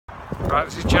Right,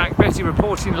 this is Jack Betty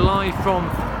reporting live from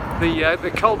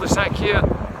the cul-de-sac here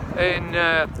in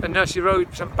Nursery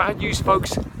Road. Some bad news,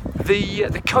 folks.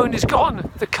 The cone is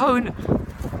gone. The cone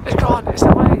is gone. It's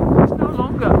away. It's no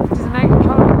longer. It is an egg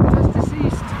cone. It has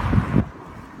deceased.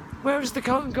 Where is the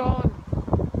cone gone?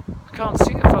 I can't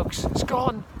see it, folks. It's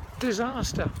gone.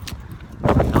 Disaster.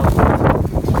 Very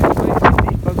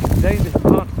windy, folks. Today, this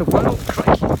part of the world.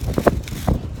 Crikey.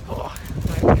 Oh,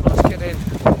 right, let's get in.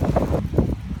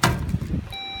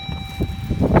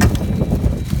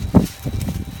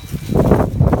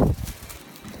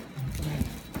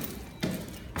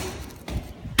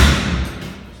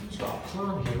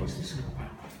 What's this all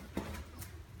about?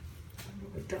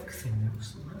 The duck thing there,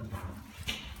 what's that about?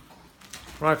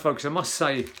 Right, folks, I must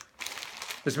say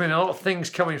there's been a lot of things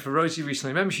coming for Rosie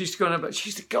recently. Remember, she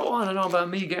used to go on and on about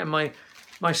me getting my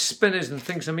spinners and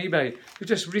things on eBay. But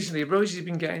just recently, Rosie's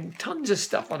been getting tons of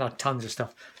stuff. Well, not tons of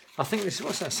stuff. I think this,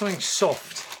 what's that? Something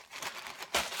soft.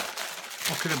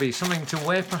 What could it be? Something to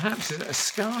wear, perhaps? Is it a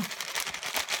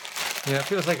scarf? Yeah, it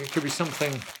feels like it could be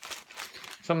something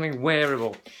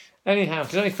wearable. Anyhow,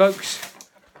 today, folks,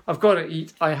 I've got to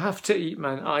eat. I have to eat,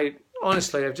 man.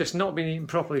 Honestly, I've just not been eating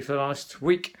properly for the last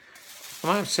week.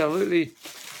 I'm absolutely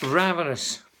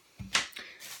ravenous.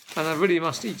 And I really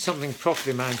must eat something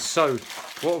properly, man. So,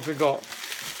 what have we got?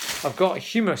 I've got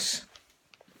hummus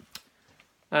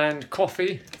and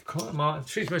coffee. I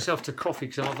treat myself to coffee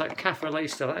because I love that cafe au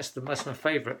lait stuff. That's my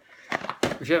favourite.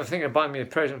 If you ever think of buying me a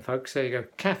present, folks, there you go.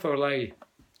 Cafe au lait.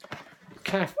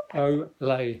 Cafe au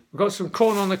lait. We've got some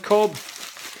corn on the cob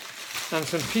and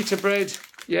some pita bread.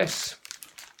 Yes.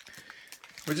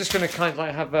 We're just going to kind of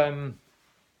like have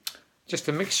just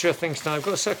a mixture of things now. I've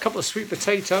got a couple of sweet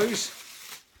potatoes.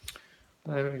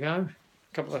 There we go.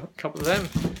 A couple of them.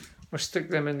 We'll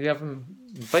stick them in the oven,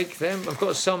 bake them. I've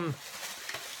got some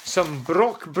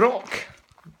brock,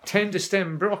 tender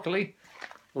stem broccoli.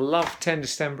 Love tender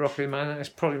stem broccoli, man. That's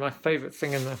probably my favourite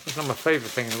thing in the. It's not my favourite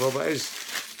thing in the world, but it is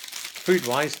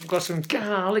food-wise. I've got some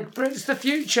garlic bread. It's the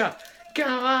future.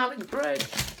 Garlic bread.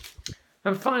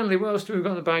 And finally, what else do we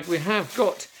got in the bag? We have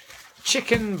got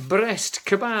chicken breast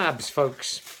kebabs,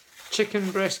 folks. Chicken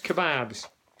breast kebabs.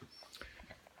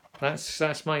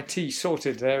 That's my tea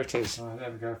sorted. There it is. Right,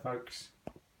 there we go, folks.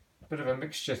 Bit of a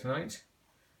mixture tonight.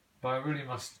 But I really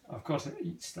must. I've got to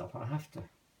eat stuff. I have to.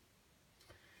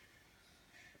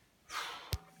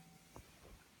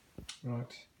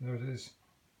 Right, there it is.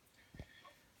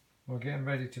 We're getting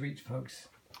ready to eat, folks.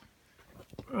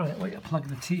 Right, wait, I'll plug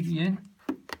the TV in.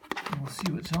 And we'll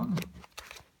see what's on.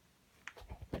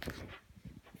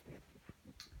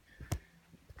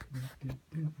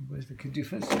 Where's the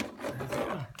cadoofus?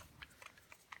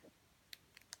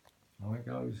 Oh, it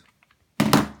goes.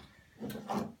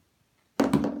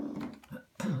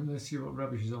 Let's see what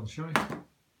rubbish is on, shall we?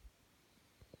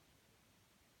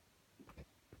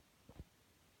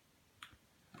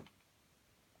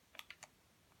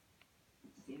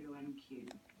 NQ.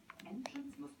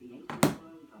 Entrance must be 8 or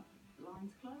over.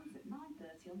 Lines close at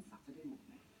 9:30 on Saturday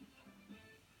morning.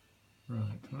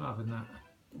 Right, we're not having that.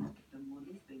 The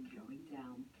money's been going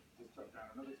down. Just drop down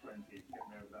another 20 to get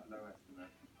me over that low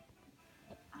estimate.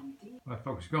 Right,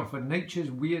 folks, we're going for nature's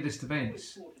weirdest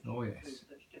events. Oh, yes.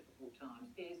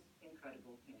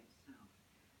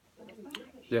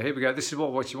 Yeah, here we go. This is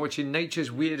what we're watching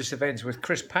Nature's Weirdest Events with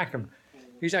Chris Packham.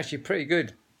 He's actually pretty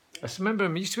good. I remember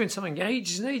him, he used to win something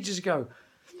ages and ages ago.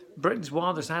 Britain's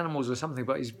Wildest Animals or something,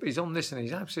 but he's on this and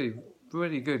he's absolutely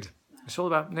really good. It's all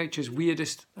about nature's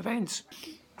weirdest events.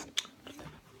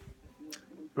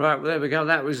 Right, well, there we go.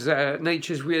 That was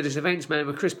Nature's Weirdest Events, man,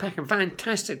 with Chris Packham.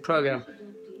 Fantastic programme.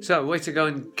 So, way to go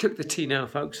and cook the tea now,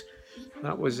 folks.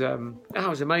 That was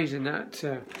amazing, that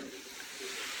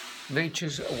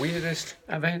Nature's Weirdest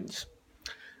Events.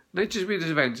 Nature's Weirdest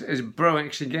Events is bro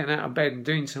actually getting out of bed and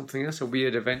doing something. That's a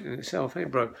weird event in itself, hey,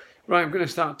 bro? Right, I'm going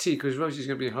to start tea because Rosie's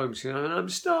going to be home soon and I'm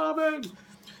starving.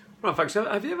 Right, folks, so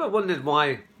have you ever wondered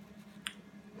why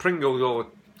Pringles or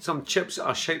some chips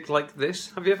are shaped like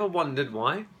this? Have you ever wondered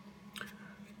why?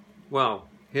 Well,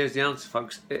 here's the answer,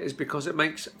 folks. It is because it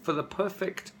makes for the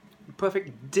perfect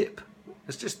dip.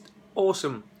 It's just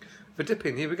awesome for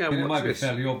dipping. Here we go. It might be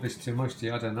fairly obvious to most of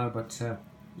you, I don't know, but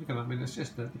look at that. I mean, it's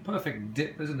just the perfect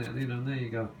dip, isn't it? You know, there you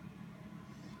go.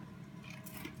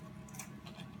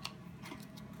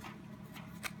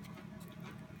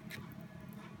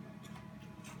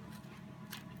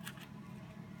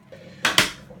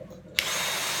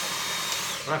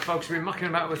 Right, folks, we've been mucking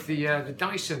about with the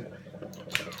Dyson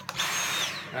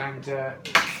and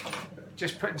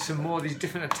just putting some more of these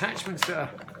different attachments that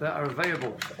are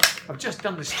available. I've just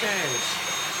done the stairs,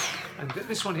 and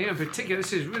this one here in particular,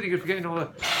 this is really good for getting all the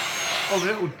all the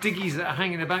little diggies that are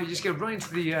hanging about. You just go right into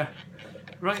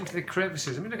the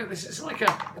crevices. I mean, look at this. It's like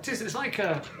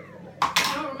a.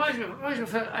 You know, it reminds me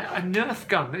of a Nerf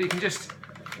gun that you can just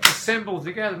assemble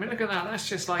together. I mean, look at that. That's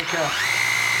just like a.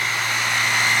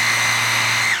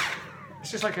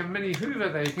 It's just like a mini Hoover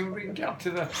there. You can get up to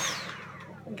the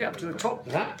top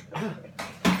of that.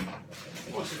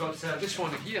 We've also got this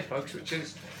one here, folks, which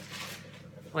is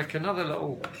like another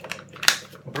little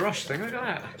brush thing. Look at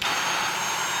that.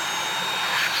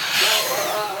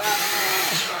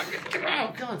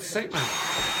 Oh, God's sake, man.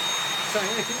 So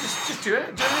yeah, you can just do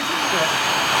it. Do anything with it.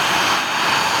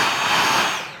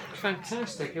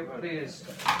 Fantastic, it really is.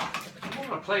 The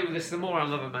more I play with this, the more I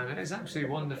love it, man. It is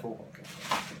absolutely wonderful.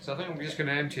 So I think I'm just going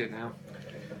to empty it now.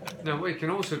 Now, what you can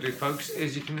also do, folks,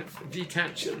 is you can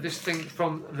detach this thing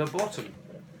from the bottom,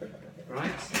 right?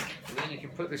 And then you can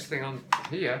put this thing on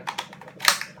here.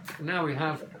 Now we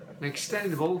have an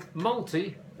extendable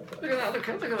multi. Look at that! Look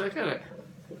at it!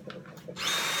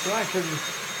 So I can.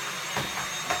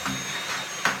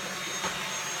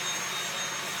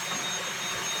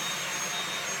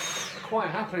 Quite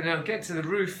happily now get to the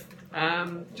roof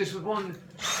just with one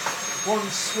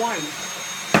swipe.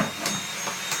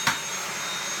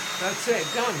 That's it,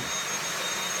 done.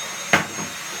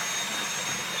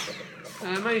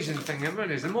 An amazing thing, it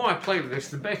really is. The more I play with this,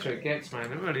 the better it gets,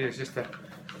 man. It really is just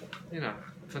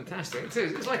fantastic. It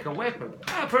is. It's like a weapon.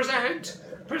 Present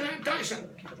Dyson.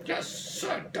 Yes,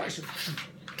 sir, Dyson.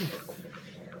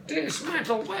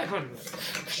 Dismantle weapon.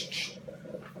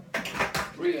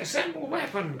 Reassemble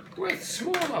weapon with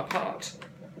smaller part.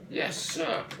 Yes,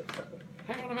 sir.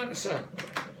 Hang on a minute, sir.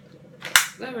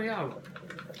 There we go.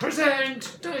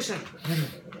 Present Dyson.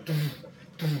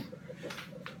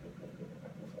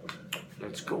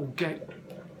 Let's go get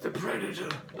the Predator.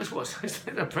 That's what's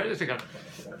the Predator gun.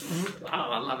 Oh,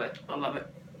 I love it. I love it.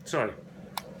 Sorry.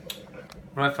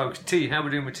 Right, folks. Tea. How are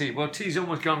we doing with tea? Well, tea's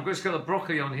almost gone. I've just got the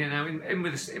broccoli on here now. In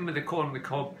with the corn and the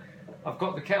cob. I've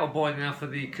got the kettle boiling now for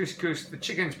the couscous. The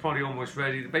chicken's probably almost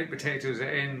ready. The baked potatoes are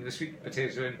in. The sweet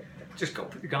potatoes are in. Just got to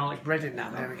put the garlic bread in now.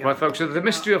 There we go. Right, folks. So the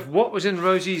mystery of what was in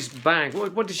Rosie's bag.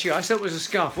 What did she? I said it was a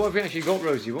scarf. What have you actually got,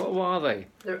 Rosie? What are they?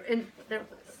 They're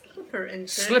slipper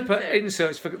inserts. Slipper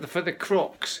inserts for the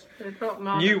Crocs. The Croc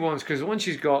model. New ones, because the ones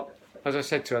she's got, as I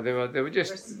said to her, they were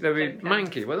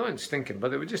manky. Well, they weren't stinking, but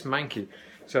they were just manky.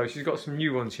 So she's got some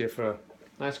new ones here for her.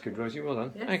 That's good, Rosie. Well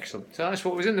done. Yes. Excellent. So that's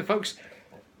what was in there, folks.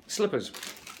 Slippers.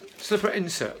 Slipper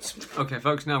inserts. Okay,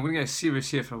 folks, now I'm going to get serious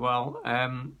here for a while.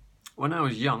 When I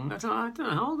was young, I don't know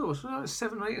how old I was. When I was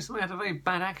 7 or 8 or something, I had a very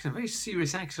bad accident, a very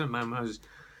serious accident, man. When I was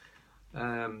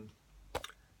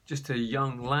just a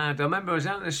young lad. I remember I was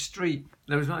out in the street.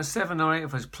 There was about 7 or 8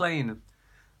 of us playing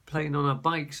on our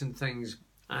bikes and things.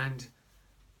 And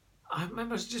I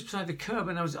remember I was just beside the curb,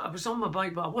 and I was on my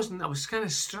bike, but I wasn't. I was kind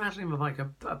of straddling my bike.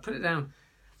 I put it down,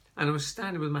 and I was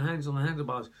standing with my hands on the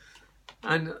handlebars.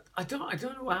 And I don't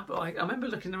know what happened. I remember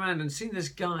looking around and seeing this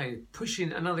guy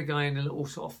pushing another guy in a little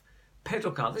sort of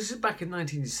pedal car. This is back in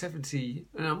 1970.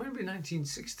 No, maybe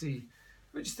 1960.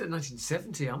 Just in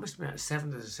 1970. I must have been at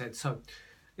 7, as I said. So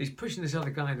he's pushing this other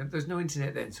guy. There's no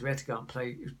internet then, so we had to go and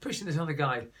play. He was pushing this other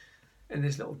guy in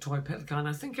this little toy pedal car, and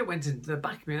I think it went into the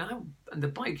back of me, and the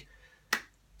bike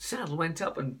saddle went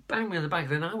up and banged me on the back.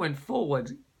 Then I went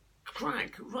forward,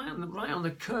 crack, right on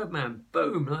the curb, man.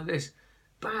 Boom, like this.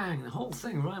 Bang, the whole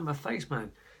thing right in my face,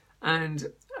 man. And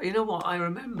you know what I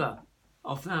remember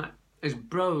of that is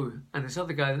Bro and this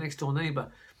other guy, the next door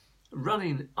neighbour,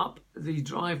 running up the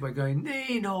driveway going,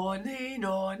 Nino,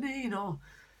 Nino, Nino.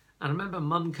 And I remember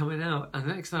Mum coming out, and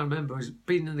the next thing I remember was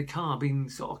being in the car, being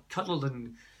sort of cuddled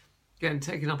and getting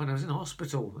taken up, and I was in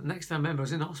hospital. The next thing I remember, I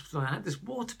was in hospital, and I had this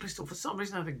water pistol. For some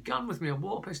reason, I had a gun with me, a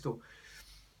water pistol.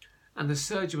 And the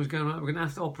surgeon was going, right, we're going to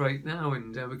have to operate now,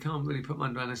 and we can't really put him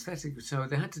under anaesthetic. So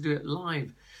they had to do it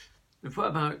live. They put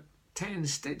about 10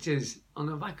 stitches on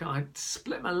the back. I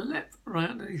split my lip right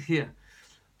under here.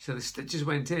 So the stitches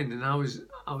went in, and I was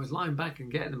lying back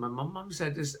and getting them. And my mum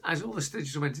said, as all the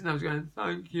stitches went in, I was going,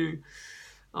 thank you.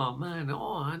 Oh, man.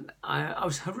 And I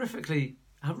was horrifically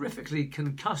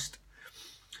concussed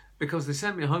because they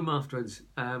sent me home afterwards.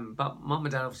 But Mum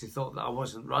and Dad obviously thought that I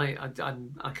wasn't right. I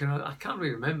can't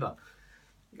really remember.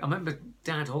 I remember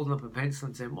Dad holding up a pencil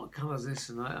and saying, "What colour is this?"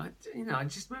 And I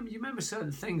just remember. You remember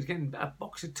certain things, getting a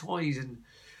box of toys and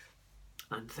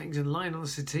things, and lying on the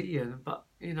settee. But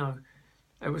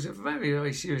it was a very,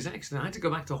 very serious accident. I had to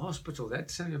go back to hospital. They had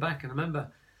to send me back, and I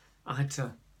remember I had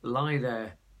to lie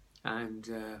there, and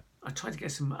I tried to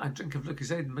get a drink of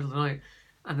Lucozade in the middle of the night,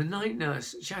 and the night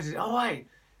nurse shouted, "Oh, wait,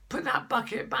 put that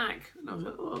bucket back." And I was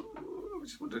like, "Oh,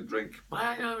 just want to drink.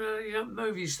 No, you don't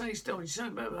move. You stay still. You say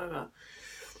blah blah blah.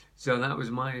 So that was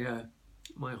my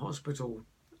my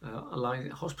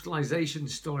hospitalisation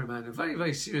story, man. A very,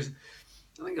 very serious.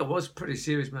 I think I was pretty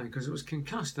serious, man, because it was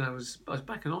concussed, and I was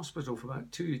back in hospital for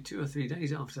about two or 3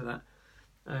 days after that,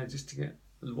 just to get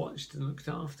watched and looked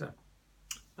after.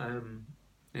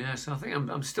 Yeah, so I think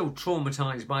I'm still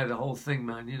traumatised by the whole thing,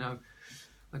 man. You know,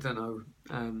 I don't know,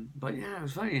 but yeah, it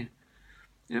was very.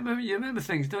 You remember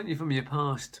things, don't you, from your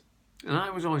past? And I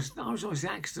was always the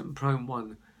accident-prone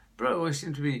one. Bro always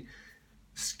seemed to be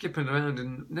skipping around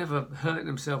and never hurting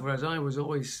himself, whereas I was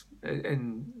always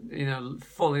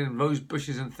falling in rose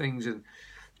bushes and things and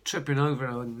tripping over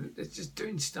and it's just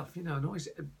doing stuff, and always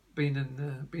being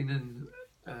in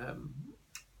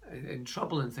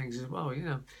trouble and things as well,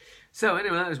 So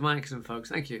anyway, that was my accident, folks.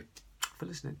 Thank you for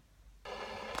listening.